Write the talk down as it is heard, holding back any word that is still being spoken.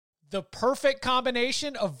The perfect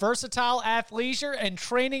combination of versatile athleisure and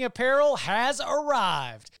training apparel has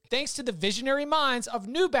arrived. Thanks to the visionary minds of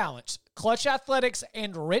New Balance, Clutch Athletics,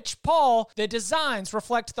 and Rich Paul, the designs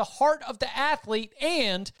reflect the heart of the athlete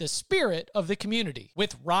and the spirit of the community.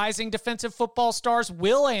 With rising defensive football stars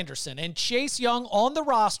Will Anderson and Chase Young on the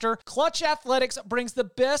roster, Clutch Athletics brings the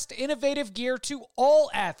best innovative gear to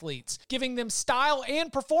all athletes, giving them style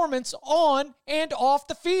and performance on and off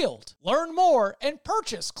the field. Learn more and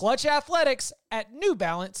purchase Clutch Athletics at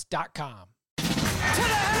newbalance.com. To the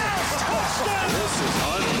house! Touchdown! This is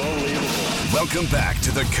unbelievable. Welcome back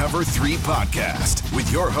to the Cover 3 podcast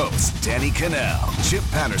with your hosts, Danny Cannell, Chip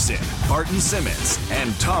Patterson, Barton Simmons,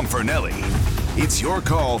 and Tom Fornelli. It's your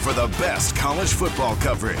call for the best college football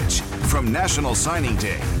coverage, from National Signing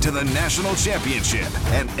Day to the National Championship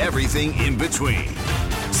and everything in between.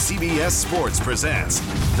 CBS Sports presents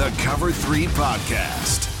the Cover 3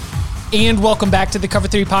 podcast. And welcome back to the Cover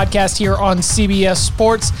 3 podcast here on CBS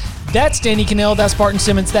Sports. That's Danny Cannell, that's Barton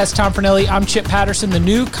Simmons, that's Tom Fornelli. I'm Chip Patterson. The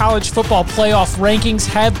new college football playoff rankings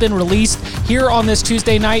have been released here on this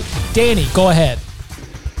Tuesday night. Danny, go ahead.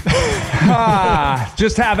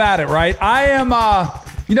 Just have at it, right? I am,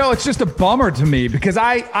 it's just a bummer to me because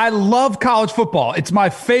I love college football. It's my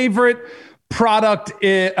favorite product,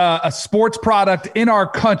 a sports product in our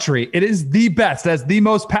country. It is the best, as the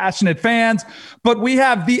most passionate fans, but we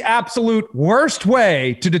have the absolute worst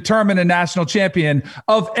way to determine a national champion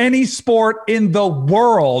of any sport in the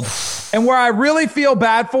world. And where I really feel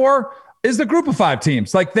bad for is the group of 5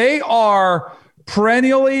 teams. Like, they are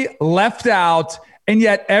perennially left out. And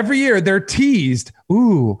yet every year they're teased.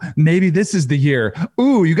 Ooh, maybe this is the year.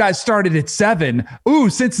 Ooh, you guys started at 7. Ooh,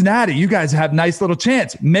 Cincinnati, you guys have nice little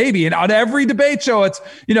chance. Maybe. And on every debate show, it's,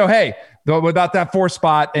 hey, without that 4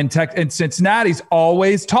 spot, and Cincinnati's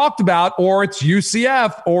always talked about, or it's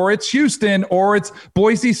UCF, or it's Houston, or it's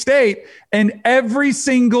Boise State. And every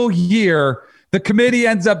single year, the committee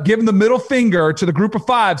ends up giving the middle finger to the group of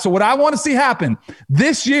 5. So what I want to see happen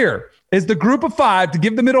this year is the group of 5 to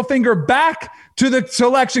give the middle finger back to the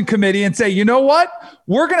selection committee and say, you know what?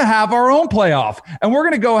 We're going to have our own playoff, and we're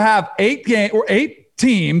going to go have 8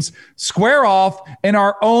 teams square off in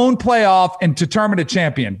our own playoff and determine a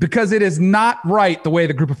champion, because it is not right the way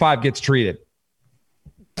the group of 5 gets treated.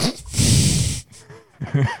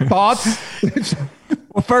 Thoughts?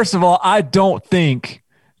 Well, first of all, I don't think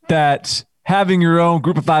that having your own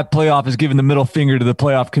group of 5 playoff is giving the middle finger to the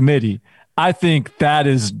playoff committee. I think that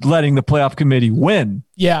is letting the playoff committee win.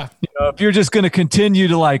 Yeah. If you're just going to continue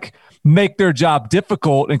to make their job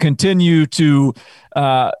difficult and continue to,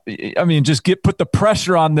 just put the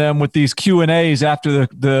pressure on them with these Q&As after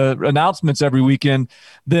the announcements every weekend,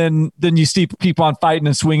 then you see keep on fighting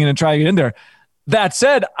and swinging and trying to get in there. That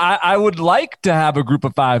said, I would like to have a group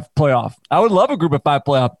of 5 playoff. I would love a group of 5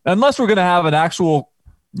 playoff, unless we're going to have an actual,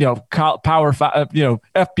 Power 5,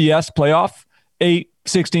 FBS playoff, 8,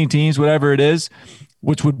 16 teams, whatever it is,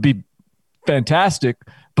 which would be fantastic.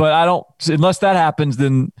 But unless that happens,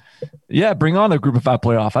 then bring on a group of 5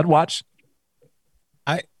 playoff. I'd watch.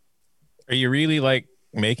 Are you really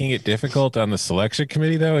making it difficult on the selection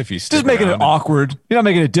committee though? If you just making it awkward, you're not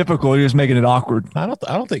making it difficult. You're just making it awkward. I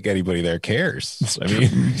don't think anybody there cares. I mean,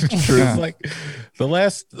 it's true.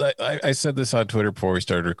 It's I said this on Twitter before we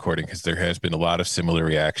started recording, because there has been a lot of similar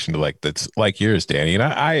reaction to that's like yours, Danny, and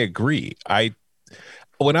I agree.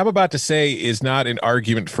 What I'm about to say is not an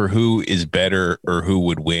argument for who is better or who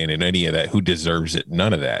would win and any of that, who deserves it,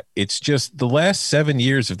 none of that. It's just the last 7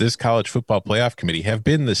 years of this college football playoff committee have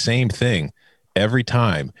been the same thing every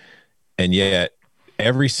time. And yet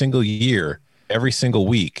every single year, every single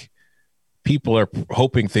week, people are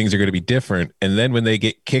hoping things are going to be different. And then when they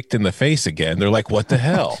get kicked in the face again, they're like, what the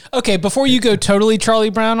hell? Okay, before you go totally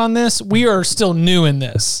Charlie Brown on this, we are still new in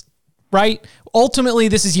this, right? Ultimately,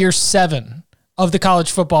 this is year 7 of the college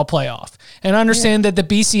football playoff. And I understand that the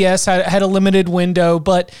BCS had a limited window,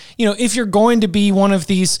 but if you're going to be one of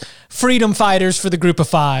these freedom fighters for the group of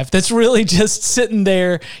 5, that's really just sitting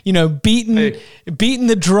there, beating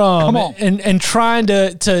the drum and trying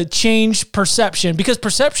to change perception, because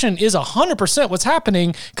perception is 100% what's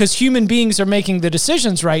happening, because human beings are making the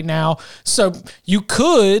decisions right now. So you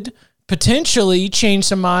could potentially change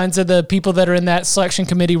some minds of the people that are in that selection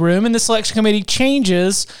committee room, and the selection committee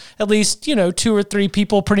changes at least 2 or 3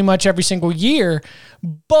 people pretty much every single year.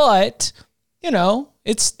 But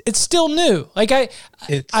it's still new.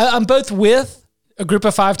 I'm both with a group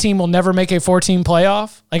of 5 team will never make a 4-team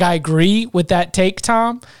playoff. I agree with that take,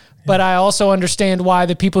 Tom, but I also understand why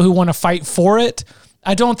the people who want to fight for it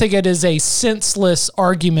I don't think it is a senseless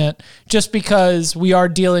argument just because we are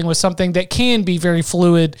dealing with something that can be very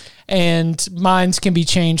fluid and minds can be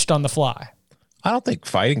changed on the fly. I don't think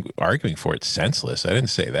arguing for it's senseless. I didn't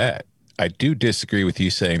say that. I do disagree with you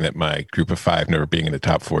saying that my group of 5 never being in the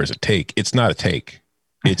top 4 is a take. It's not a take.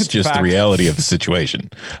 It's just the reality of the situation.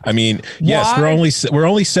 I mean, yes, we're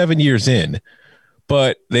only 7 years in,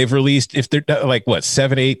 but they've released, if they're like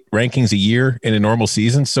 7-8 rankings a year in a normal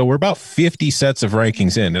season. So we're about 50 sets of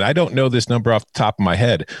rankings in. And I don't know this number off the top of my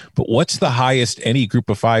head, but what's the highest any group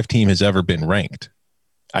of 5 team has ever been ranked?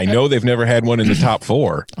 I know they've never had one in the top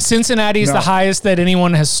 4. Cincinnati is the highest that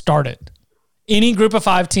anyone has started. Any group of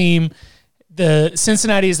 5 team, the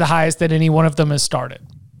Cincinnati is the highest that any one of them has started.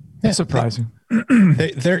 That's surprising.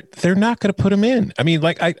 They're not going to put them in. I mean,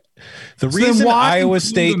 the reason Iowa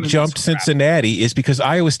State jumped Cincinnati is because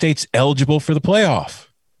Iowa State's eligible for the playoff.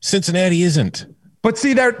 Cincinnati isn't. But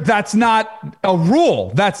see, that's not a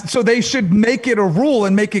rule. So they should make it a rule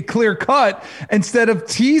and make it clear cut instead of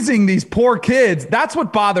teasing these poor kids. That's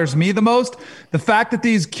what bothers me the most. The fact that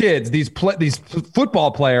these kids, these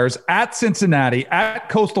football players at Cincinnati, at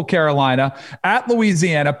Coastal Carolina, at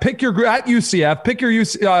Louisiana, at UCF, pick your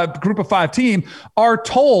group of 5 team, are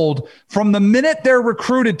told from the minute they're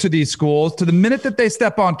recruited to these schools, to the minute that they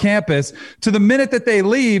step on campus, to the minute that they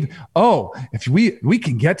leave, if we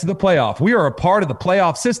can get to the playoff, we are a part of the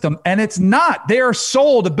playoff system. And it's not. They are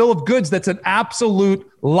sold a bill of goods that's an absolute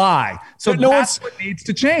lie. So that's what needs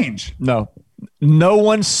to change. No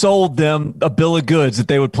one sold them a bill of goods that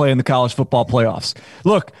they would play in the college football playoffs.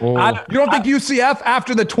 Look, you don't think UCF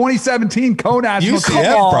after the 2017 co-national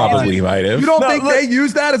UCF probably might have. You don't think they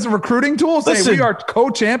use that as a recruiting tool? Say we are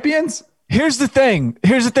co-champions? Here's the thing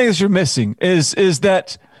that you're missing is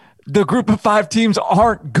that the group of 5 teams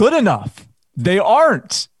aren't good enough. They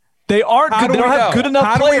aren't. They aren't good. They don't have good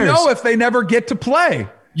enough players. How do we know if they never get to play?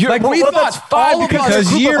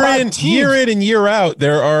 Because year in and year out,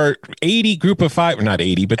 there are 80 group of 5, not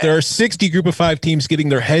 80, but there are 60 group of 5 teams getting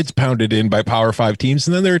their heads pounded in by Power 5 teams.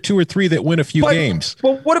 And then there are 2 or 3 that win a few games.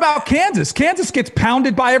 But what about Kansas? Kansas gets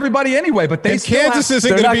pounded by everybody anyway, but Kansas isn't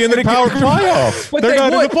going to be in the Power playoff. They're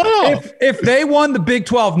not in the playoff. If they won the Big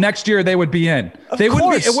 12 next year, they would be in.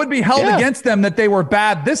 It would be held against them that they were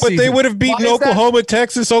bad this season. But they would have beaten Oklahoma,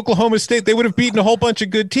 Texas, Oklahoma State. They would have beaten a whole bunch of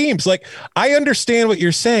good teams. I understand what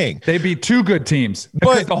you're saying. They beat 2 good teams,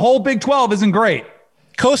 but the whole Big 12 isn't great.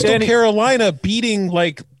 Coastal Carolina beating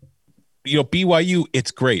BYU,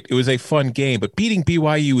 it's great. It was a fun game, but beating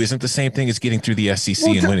BYU isn't the same thing as getting through the SEC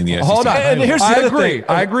and winning the SEC. Hold on.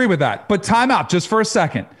 I agree with that. But time out just for a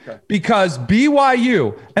second, because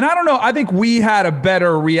BYU, and I don't know, I think we had a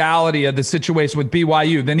better reality of the situation with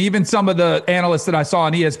BYU than even some of the analysts that I saw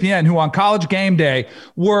on ESPN who on College Game Day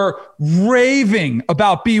were raving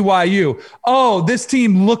about BYU. Oh, this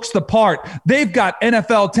team looks the part. They've got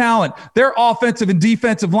NFL talent. Their offensive and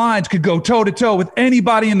defensive lines could go toe-to-toe with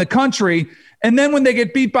anybody in the country. And then when they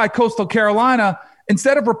get beat by Coastal Carolina,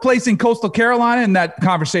 instead of replacing Coastal Carolina in that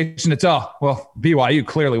conversation, it's, BYU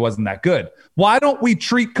clearly wasn't that good. Why don't we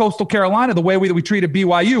treat Coastal Carolina the way we treated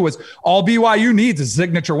BYU? Was all BYU needs is a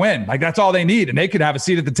signature win. That's all they need, and they could have a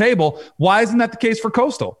seat at the table. Why isn't that the case for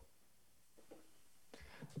Coastal?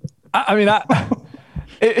 I've got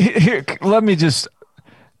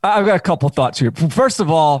a couple thoughts here. First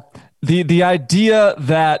of all, the idea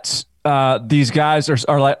that these guys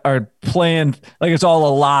are playing like it's all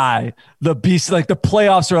a lie. The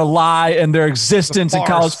playoffs are a lie, and their existence in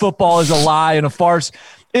college football is a lie and a farce.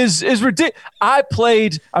 Is ridiculous. I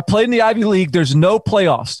played in the Ivy League. There's no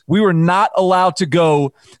playoffs. We were not allowed to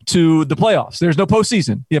go to the playoffs. There's no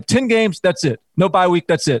postseason. You have 10 games. That's it. No bye week.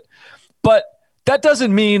 That's it. But that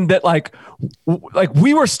doesn't mean that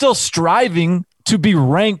we were still striving to be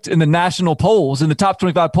ranked in the national polls, in the top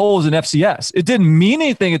 25 polls in FCS. It didn't mean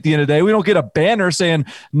anything at the end of the day. We don't get a banner saying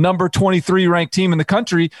number 23 ranked team in the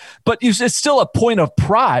country, but it's still a point of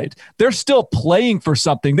pride. They're still playing for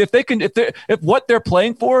something. If what they're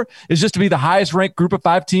playing for is just to be the highest ranked group of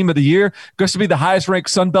 5 team of the year, just to be the highest ranked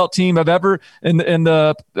Sun Belt team of ever in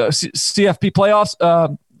the CFP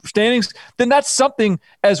playoffs standings, then that's something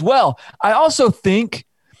as well. I also think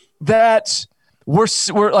that we're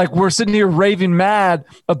sitting here raving mad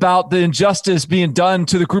about the injustice being done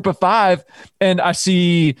to the group of 5. And I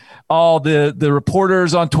see all the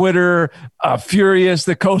reporters on Twitter furious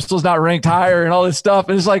that Coastal's not ranked higher and all this stuff.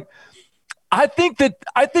 And it's I think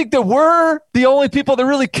that we're the only people that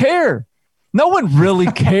really care. No one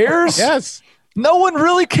really cares. Yes. No one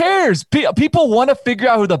really cares. People want to figure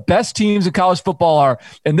out who the best teams in college football are.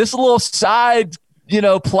 And this little side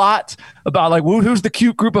plot about who's the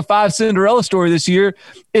cute group of 5 Cinderella story this year,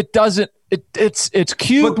 it doesn't it's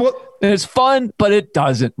cute and it's fun, but it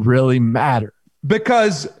doesn't really matter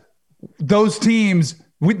because those teams.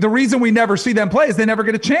 The reason we never see them play is they never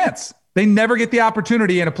get a chance. They never get the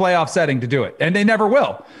opportunity in a playoff setting to do it, and they never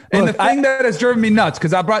will. And the thing that has driven me nuts,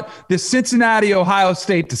 because I brought this Cincinnati-Ohio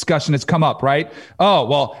State discussion has come up, right? Oh,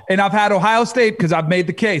 well, and I've had Ohio State because I've made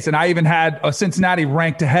the case, and I even had a Cincinnati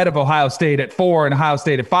ranked ahead of Ohio State at 4 and Ohio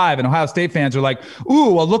State at 5, and Ohio State fans are like,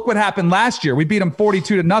 ooh, well, look what happened last year. We beat them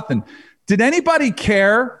 42-0. Did anybody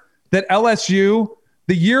care that LSU,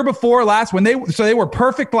 the year before last, they were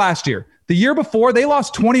perfect last year. The year before, they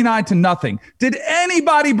lost 29-0. Did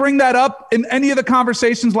anybody bring that up in any of the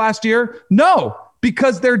conversations last year? No,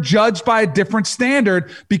 because they're judged by a different standard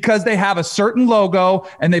because they have a certain logo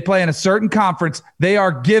and they play in a certain conference. They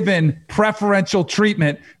are given preferential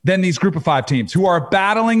treatment than these group of 5 teams who are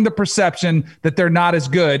battling the perception that they're not as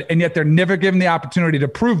good, and yet they're never given the opportunity to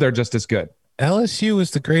prove they're just as good. LSU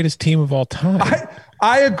is the greatest team of all time.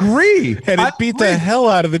 I agree. And it beat the hell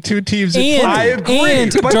out of the 2 teams. I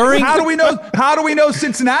agree. But how do we know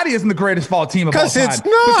Cincinnati isn't the greatest football team of all time? Because it's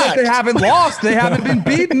not. Because they haven't lost. They haven't been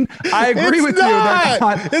beaten. I agree with you. They're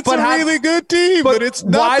not. It's a really good team, but it's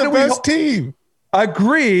not the best team.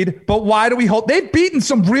 Agreed, but why do we hold? They've beaten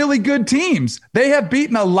some really good teams. They have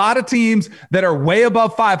beaten a lot of teams that are way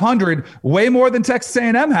above 500, way more than Texas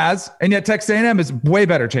A&M has, and yet Texas A&M is way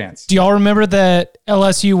better chance. Do y'all remember that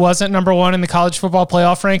LSU wasn't number 1 in the college football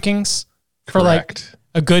playoff rankings for Correct. like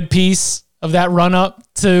a good piece of that run up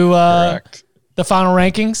to the final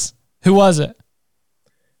rankings? Who was it?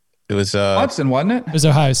 It was Clemson, wasn't it? It was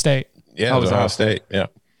Ohio State. Yeah, it was Ohio State. Yeah.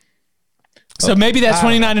 So maybe that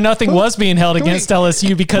 29-0 was being held against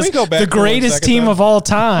LSU because the greatest team of all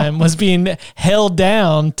time was being held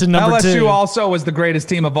down to number 2. LSU also was the greatest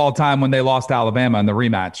team of all time when they lost to Alabama in the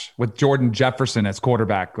rematch with Jordan Jefferson as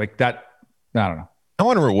quarterback. Like that, I don't know. I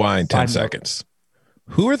want to rewind 10 seconds.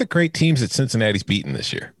 Who are the great teams that Cincinnati's beaten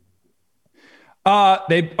this year? I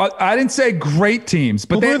didn't say great teams,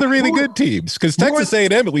 but who are the really good teams? Because Texas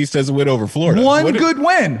A&M at least has a win over Florida. One good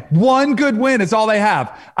win is all they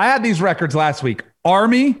have. I had these records last week.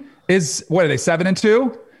 Army is, what are they,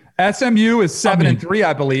 7-2? SMU is 7-3,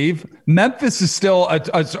 I believe. Memphis is still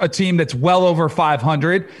a team that's well over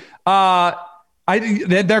 500. They're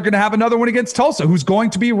going to have another one against Tulsa, who's going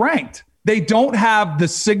to be ranked. They don't have the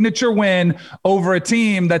signature win over a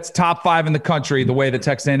team that's top 5 in the country the way that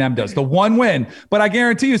Texas A&M does. The one win. But I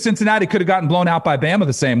guarantee you Cincinnati could have gotten blown out by Bama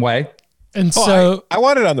the same way. And so I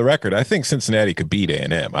want it on the record. I think Cincinnati could beat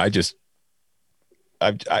A&M. By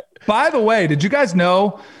the way, did you guys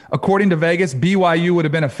know, according to Vegas, BYU would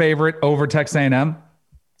have been a favorite over Texas A&M?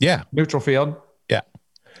 Yeah. Neutral field. Yeah.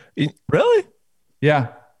 Really? Yeah.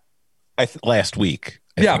 Last week.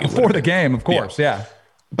 Before the game, of course. Yeah.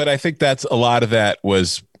 But I think that's a lot of that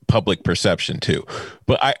was public perception too.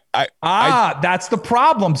 But that's the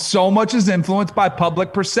problem. So much is influenced by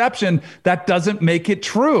public perception. That doesn't make it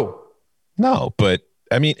true. No, but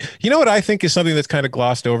I mean, you know what I think is something that's kind of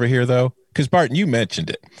glossed over here though? Because Barton, you mentioned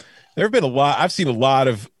it. There have been I've seen a lot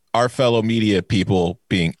of our fellow media people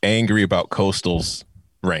being angry about Coastal's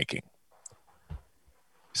ranking.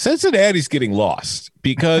 Cincinnati's getting lost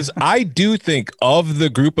because I do think of the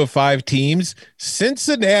group of 5 teams,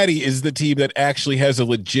 Cincinnati is the team that actually has a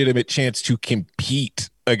legitimate chance to compete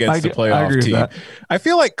against the playoff team. I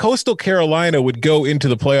feel like Coastal Carolina would go into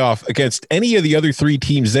the playoff against any of the other 3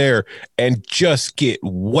 teams there and just get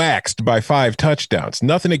waxed by 5 touchdowns.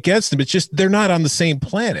 Nothing against them. It's just they're not on the same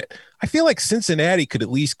planet. I feel like Cincinnati could at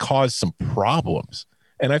least cause some problems.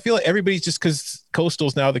 And I feel like everybody's just because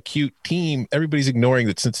Coastal's now the cute team, everybody's ignoring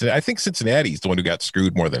that Cincinnati. I think Cincinnati's the one who got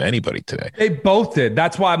screwed more than anybody today. They both did.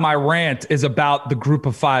 That's why my rant is about the group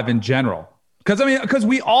of 5 in general. Because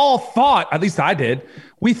we all thought, at least I did,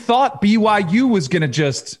 we thought BYU was going to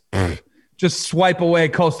just swipe away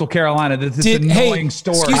Coastal Carolina. This annoying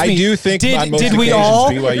story. I do think on most did occasions we all?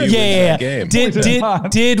 BYU wins that game.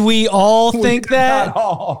 Did we all think that? Not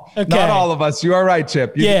all. Okay. Not all of us. You are right,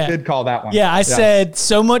 Chip. You did call that one. Yeah, I said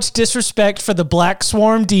so much disrespect for the Black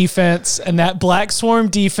Swarm defense, and that Black Swarm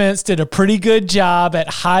defense did a pretty good job at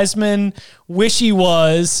Heisman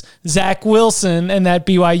wish-he-was Zach Wilson and that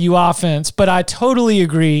BYU offense. But I totally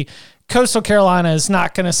agree. Coastal Carolina is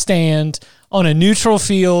not going to stand on a neutral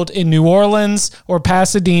field in New Orleans or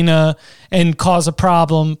Pasadena and cause a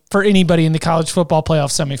problem for anybody in the college football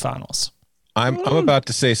playoff semifinals. I'm about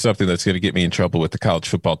to say something that's going to get me in trouble with the college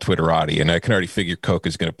football Twitterati, and I can already figure Coke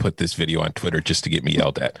is going to put this video on Twitter just to get me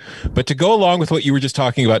yelled at. But to go along with what you were just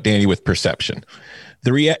talking about, Danny, with perception,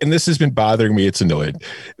 and this has been bothering me. It's annoying.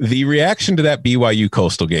 The reaction to that BYU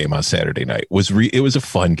Coastal game on Saturday night was it was a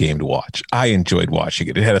fun game to watch. I enjoyed watching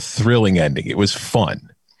it. It had a thrilling ending. It was fun.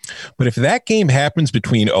 But if that game happens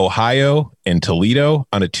between Ohio and Toledo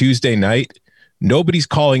on a Tuesday night, nobody's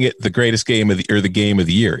calling it the greatest game of the game of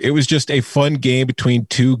the year. It was just a fun game between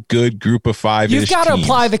two good group of five. You've got to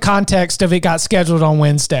apply the context of it got scheduled on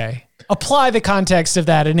Wednesday. Apply the context of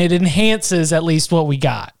that, and it enhances at least what we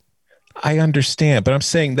got. I understand, but I'm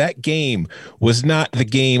saying that game was not the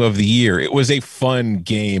game of the year. It was a fun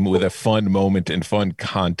game with a fun moment and fun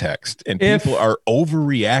context, and people are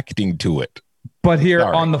overreacting to it. But here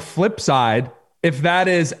on the flip side, if that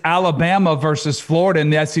is Alabama versus Florida in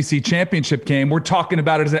the SEC championship game, we're talking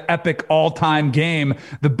about it as an epic all-time game,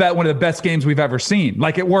 one of the best games we've ever seen.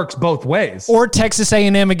 Like, it works both ways. Or Texas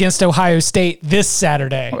A&M against Ohio State this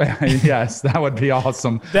Saturday. Yes, that would be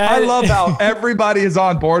awesome. I love how everybody is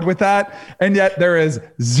on board with that, and yet there is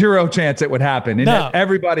zero chance it would happen. And yet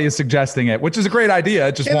everybody is suggesting it, which is a great idea.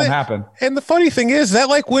 It just won't happen. And the funny thing is that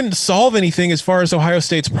wouldn't solve anything as far as Ohio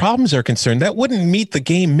State's problems are concerned. That wouldn't meet the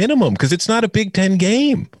game minimum because it's not a Big Ten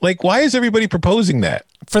game. Like, why is everybody proposing that?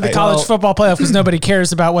 For the college football playoff, because nobody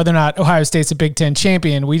cares about whether or not Ohio State's a Big Ten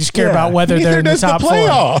champion. We just care about whether they're in the top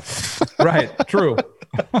four. Right. True.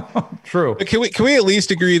 True. But can we at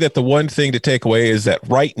least agree that the one thing to take away is that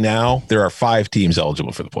right now there are 5 teams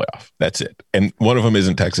eligible for the playoff. That's it. And one of them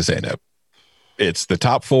isn't Texas A&M. It's the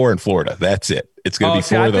top 4 in Florida. That's it. It's going to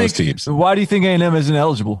be 4 of those teams. Why do you think A&M isn't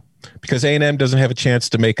eligible? Because A&M doesn't have a chance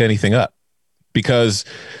to make anything up. Because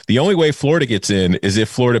the only way Florida gets in is if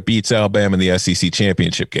Florida beats Alabama in the SEC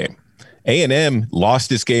championship game. A&M lost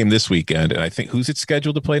this game this weekend, and I think who's it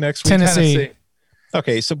scheduled to play next week? Tennessee.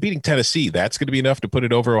 Okay, so beating Tennessee, that's going to be enough to put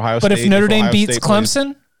it over Ohio State. But if Notre Dame beats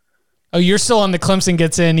Clemson? Oh, you're still on the Clemson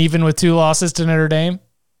gets in even with 2 losses to Notre Dame?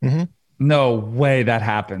 Mm-hmm. No way that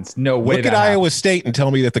happens. No way. Look at Iowa State and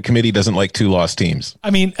tell me that the committee doesn't like 2-loss teams.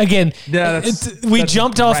 I mean, again, we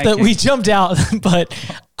jumped out, but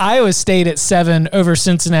Iowa State at 7 over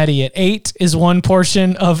Cincinnati at 8 is one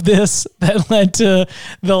portion of this that led to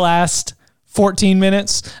the last 14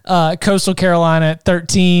 minutes. Coastal Carolina at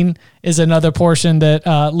 13 is another portion that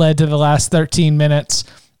led to the last 13 minutes.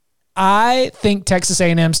 I think Texas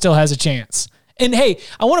A&M still has a chance. And hey,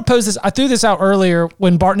 I want to pose this. I threw this out earlier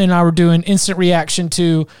when Barton and I were doing instant reaction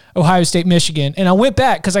to Ohio State, Michigan. And I went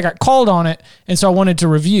back because I got called on it. And so I wanted to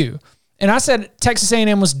review. And I said Texas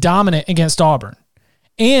A&M was dominant against Auburn.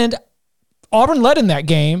 And Auburn led in that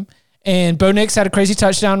game. And Bo Nix had a crazy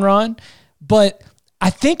touchdown run. But I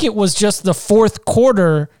think it was just the fourth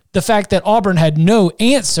quarter, the fact that Auburn had no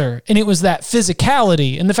answer. And it was that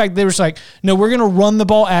physicality. And the fact that they were just like, no, we're going to run the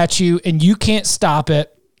ball at you and you can't stop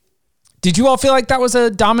it. Did you all feel like that was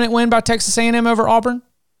a dominant win by Texas A&M over Auburn?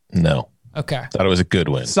 No. Okay. Thought it was a good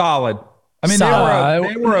win. Solid. I mean,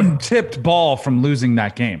 they were a tipped ball from losing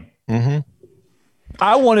that game. Mm-hmm.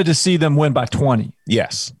 I wanted to see them win by 20.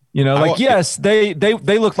 Yes. You know, yes, they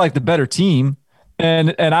looked like the better team.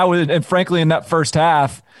 And frankly, in that first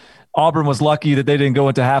half, Auburn was lucky that they didn't go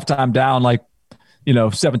into halftime down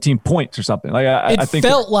 17 points or something. I think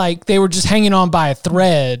felt like they were just hanging on by a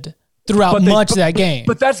thread throughout much of that game.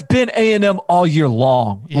 But that's been A&M all year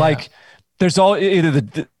long. Yeah. There's either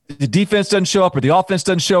the defense doesn't show up or the offense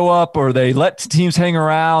doesn't show up or they let teams hang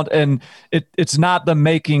around, and it's not the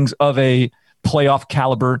makings of a playoff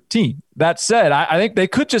caliber team. That said, I think they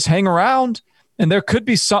could just hang around, and there could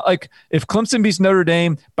be some, if Clemson beats Notre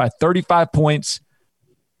Dame by 35 points,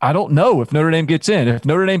 I don't know if Notre Dame gets in. If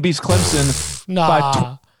Notre Dame beats Clemson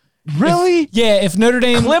by really? If Notre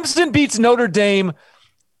Dame Clemson beats Notre Dame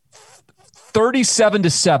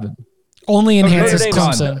 37-7. Only enhances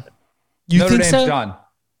Clemson. Notre Dame's done.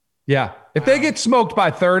 Yeah. If they get smoked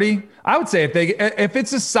by 30, I would say if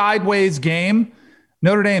it's a sideways game,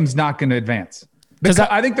 Notre Dame's not going to advance. Because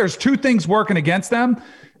I think there's 2 things working against them.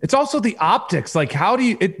 It's also the optics.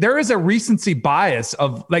 There is a recency bias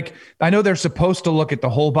of I know they're supposed to look at the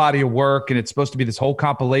whole body of work and it's supposed to be this whole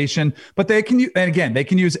compilation, but they can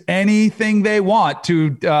use anything they want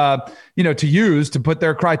to use to put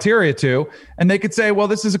their criteria to. And they could say, well,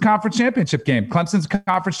 this is a conference championship game. Clemson's a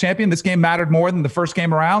conference champion. This game mattered more than the first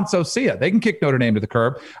game around. So see ya. They can kick Notre Dame to the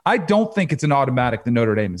curb. I don't think it's an automatic that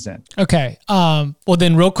Notre Dame is in. Okay. Well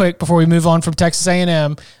then real quick before we move on from Texas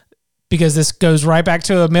A&M, because this goes right back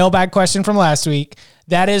to a mailbag question from last week.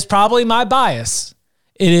 That is probably my bias.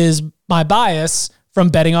 It is my bias from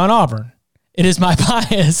betting on Auburn. it is my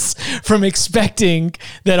bias from expecting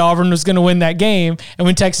that Auburn was going to win that game. And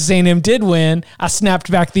when Texas A&M did win, I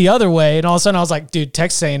snapped back the other way. And all of a sudden I was like, dude,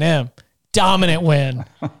 Texas A&M, dominant win.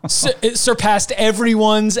 It surpassed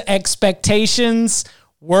everyone's expectations,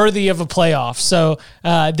 worthy of a playoff. So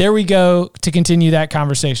there we go to continue that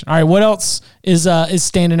conversation. All right, what else is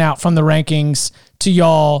standing out from the rankings to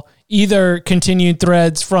y'all? Either continued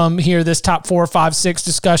threads from here, this top 4, 5, 6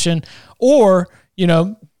 discussion, or,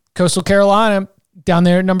 Coastal Carolina down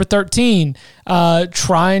there at number 13,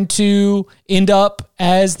 trying to end up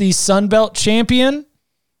as the Sun Belt champion.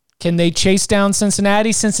 Can they chase down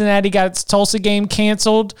Cincinnati? Cincinnati got its Tulsa game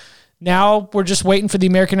canceled. Now we're just waiting for the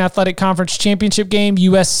American Athletic Conference Championship game.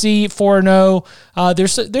 USC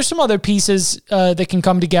 4-0. There's some other pieces that can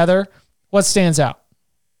come together. What stands out?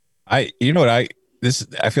 I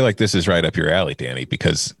feel like this is right up your alley, Danny,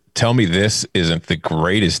 because tell me this isn't the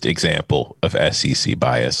greatest example of SEC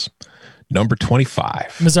bias. Number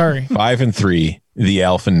 25, Missouri, 5-3, the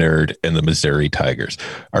Alpha Nerd and the Missouri Tigers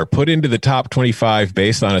are put into the top 25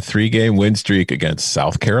 based on a 3-game win streak against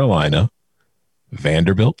South Carolina,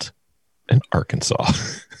 Vanderbilt, and Arkansas.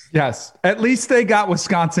 Yes. At least they got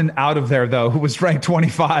Wisconsin out of there, though, who was ranked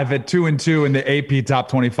 25 at 2-2 in the AP top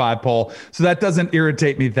 25 poll. So that doesn't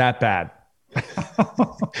irritate me that bad.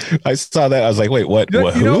 I saw that. I was like, wait, what? You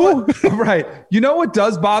know what? Right. You know what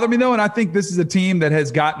does bother me, though? And I think this is a team that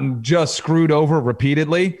has gotten just screwed over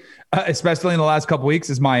repeatedly, especially in the last couple of weeks,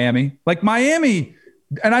 is Miami. Like Miami,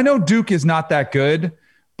 and I know Duke is not that good,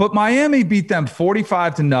 but Miami beat them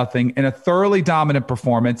 45-0 in a thoroughly dominant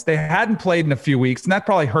performance. They hadn't played in a few weeks, and that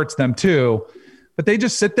probably hurts them too. But they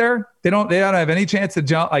just sit there. They don't have any chance to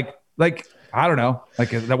jump. Like I don't know.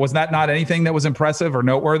 Like was that not anything that was impressive or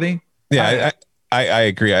noteworthy? Yeah, I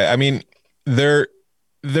agree. I mean, they're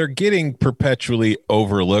getting perpetually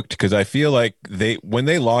overlooked because I feel like when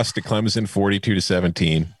they lost to Clemson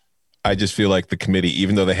 42-17, I just feel like the committee,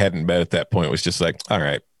 even though they hadn't met at that point, was just like, all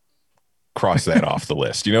right, cross that off the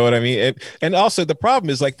list. You know what I mean? And also the problem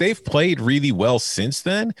is like they've played really well since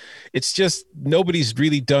then. It's just nobody's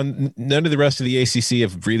really done. None of the rest of the ACC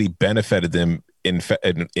have really benefited them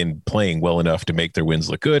in playing well enough to make their wins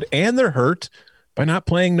look good, and they're hurt by not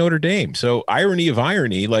playing Notre Dame. So irony of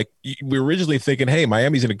irony, like we were originally thinking, hey,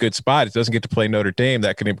 Miami's in a good spot. It doesn't get to play Notre Dame.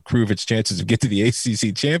 That can improve its chances of get to the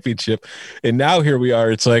ACC championship. And now here we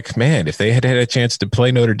are. It's like, man, if they had a chance to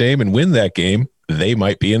play Notre Dame and win that game, they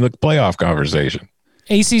might be in the playoff conversation.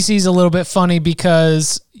 ACC is a little bit funny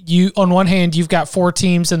because on one hand, you've got 4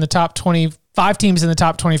 teams in the top 25 teams in the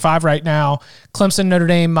top 25 right now. Clemson, Notre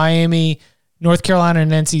Dame, Miami, North Carolina,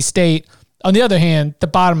 and NC State. On the other hand, the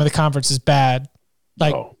bottom of the conference is bad.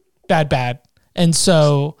 Bad. And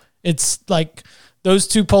so it's like those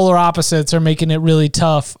two polar opposites are making it really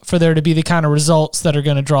tough for there to be the kind of results that are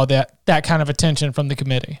going to draw that kind of attention from the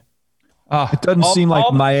committee. It doesn't seem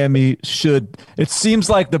like Miami should. It seems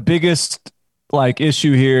like the biggest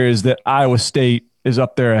issue here is that Iowa State is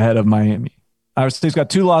up there ahead of Miami. Iowa State's got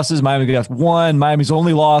 2 losses. Miami got 1. Miami's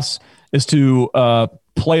only loss is to a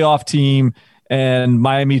playoff team, and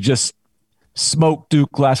Miami just smoked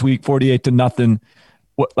Duke last week 48-0.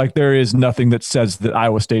 There is nothing that says that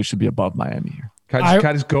Iowa State should be above Miami here. Can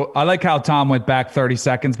I just go? I like how Tom went back 30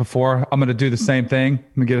 seconds before. I'm going to do the same thing.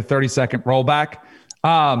 I'm going to get a 30-second rollback.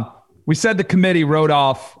 We said the committee wrote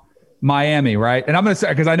off Miami, right? And I'm going to say,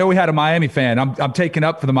 because I know we had a Miami fan. I'm taking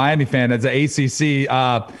up for the Miami fan as an ACC,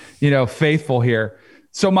 faithful here.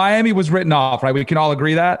 So Miami was written off, right? We can all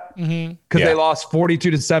agree that because they lost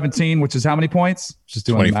 42-17, which is how many points? Just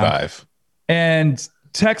doing 25. And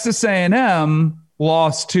Texas A&M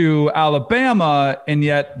lost to Alabama, and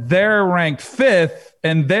yet they're ranked 5th,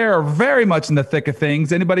 and they're very much in the thick of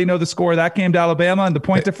things. Anybody know the score of that game to Alabama and the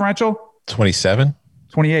point differential? 27?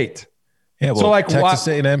 28. Yeah, well, so Texas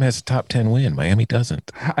A&M has a top 10 win. Miami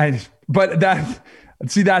doesn't. That's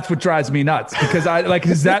what drives me nuts because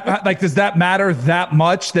does that matter that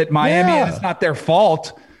much that Miami and it's not their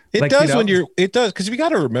fault? It does because we got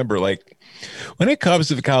to remember, when it comes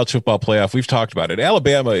to the college football playoff, we've talked about it.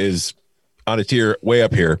 Alabama is on a tier way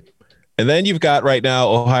up here. And then you've got right now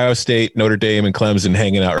Ohio State, Notre Dame, and Clemson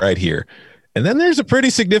hanging out right here. And then there's a pretty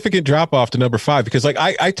significant drop off to number 5 because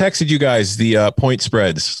I texted you guys the point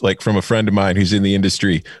spreads from a friend of mine who's in the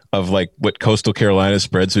industry of what Coastal Carolina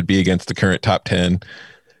spreads would be against the current top 10.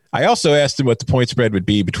 I also asked him what the point spread would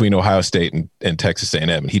be between Ohio State and Texas A&M,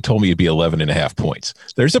 and he told me it'd be 11.5 points.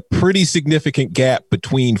 There's a pretty significant gap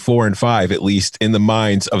between 4 and 5, at least in the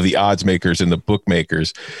minds of the odds makers and the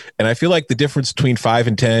bookmakers. And I feel like the difference between 5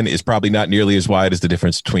 and 10 is probably not nearly as wide as the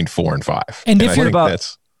difference between 4 and 5. And if you're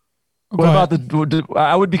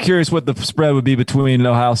I would be curious what the spread would be between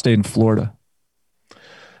Ohio State and Florida.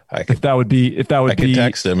 I could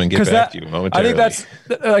text them and get back to you momentarily. I think that's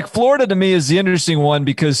like Florida to me is the interesting one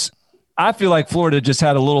because I feel like Florida just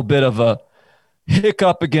had a little bit of a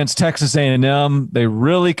hiccup against Texas A&M. They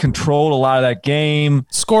really controlled a lot of that game.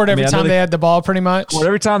 Scored every time they had the ball pretty much.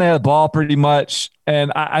 Every time they had the ball pretty much.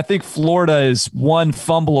 And I think Florida is one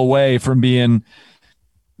fumble away from being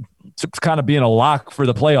a lock for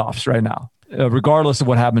the playoffs right now, regardless of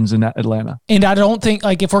what happens in Atlanta. And I don't think,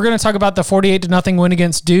 like, if we're going to talk about the 48-0 win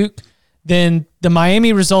against Duke, then the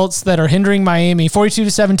Miami results that are hindering Miami,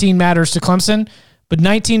 42-17 matters to Clemson, but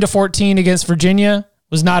 19-14 against Virginia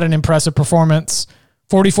was not an impressive performance.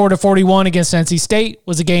 44-41 against NC State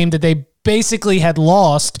was a game that they basically had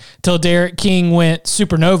lost till Derek King went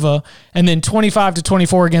supernova, and then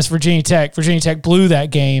 25-24 against Virginia Tech. Virginia Tech blew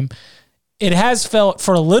that game. It has felt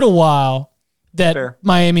for a little while that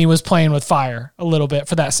Miami was playing with fire a little bit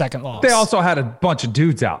for that second loss. They also had a bunch of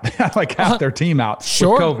dudes out, like half their team out with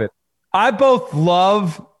COVID. I both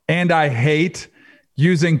love and I hate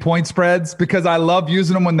using point spreads because I love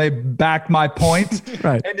using them when they back my point.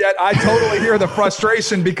 Right. And yet I totally hear the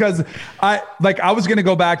frustration because I was going to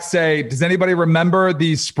go back and say, does anybody remember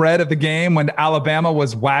the spread of the game when Alabama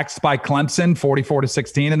was waxed by Clemson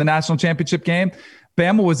 44-16 in the national championship game?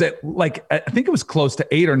 Bama was at I think it was close to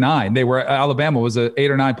 8 or 9. Alabama was an 8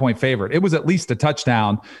 or 9 point favorite. It was at least a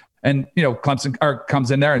touchdown. And, Clemson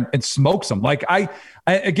comes in there and smokes them.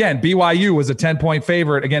 Again, BYU was a 10-point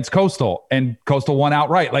favorite against Coastal, and Coastal won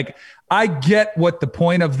outright. I get what the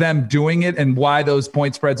point of them doing it and why those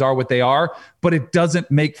point spreads are what they are, but it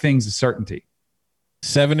doesn't make things a certainty.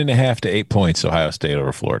 7.5 to 8 points, Ohio State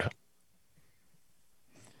over Florida.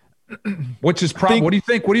 Which is probably, what do you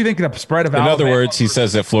think? What do you think of the spread of Alabama? In other words, he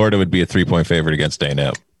says that Florida would be a 3-point favorite against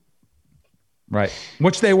A&M. Right.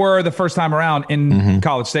 Which they were the first time around in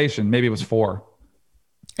College Station. Maybe it was 4.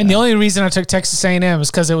 And the only reason I took Texas A&M is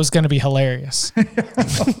because it was going to be hilarious. And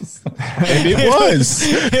it was.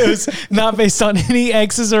 It was not based on any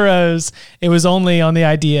X's or O's. It was only on the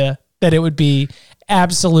idea that it would be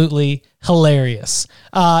absolutely hilarious.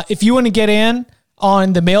 If you want to get in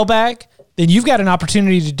on the mailbag, then you've got an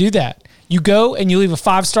opportunity to do that. You go and you leave a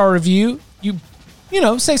 5-star review. You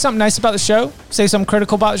say something nice about the show, say something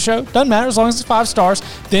critical about the show. Doesn't matter as long as it's 5 stars.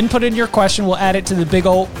 Then put in your question. We'll add it to the big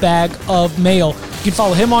old bag of mail. You can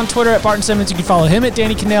follow him on Twitter at Barton Simmons. You can follow him at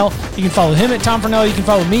Danny Cannell. You can follow him at Tom Fernelli. You can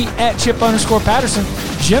follow me at Chip_Patterson.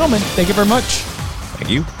 Gentlemen, thank you very much. Thank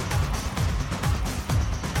you.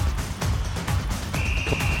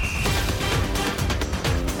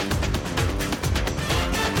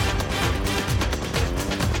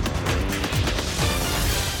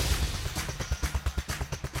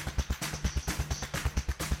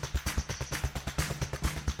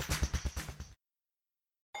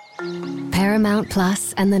 Paramount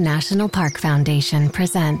Plus and the National Park Foundation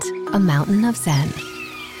present A Mountain of Zen.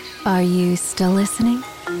 Are you still listening?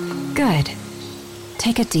 Good.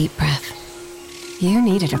 Take a deep breath. You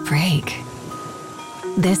needed a break.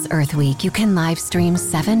 This Earth Week, you can live stream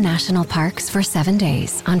 7 national parks for 7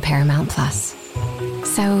 days on Paramount Plus.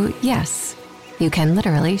 So, yes, you can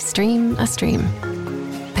literally stream a stream.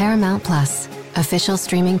 Paramount Plus, official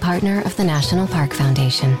streaming partner of the National Park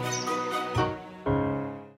Foundation.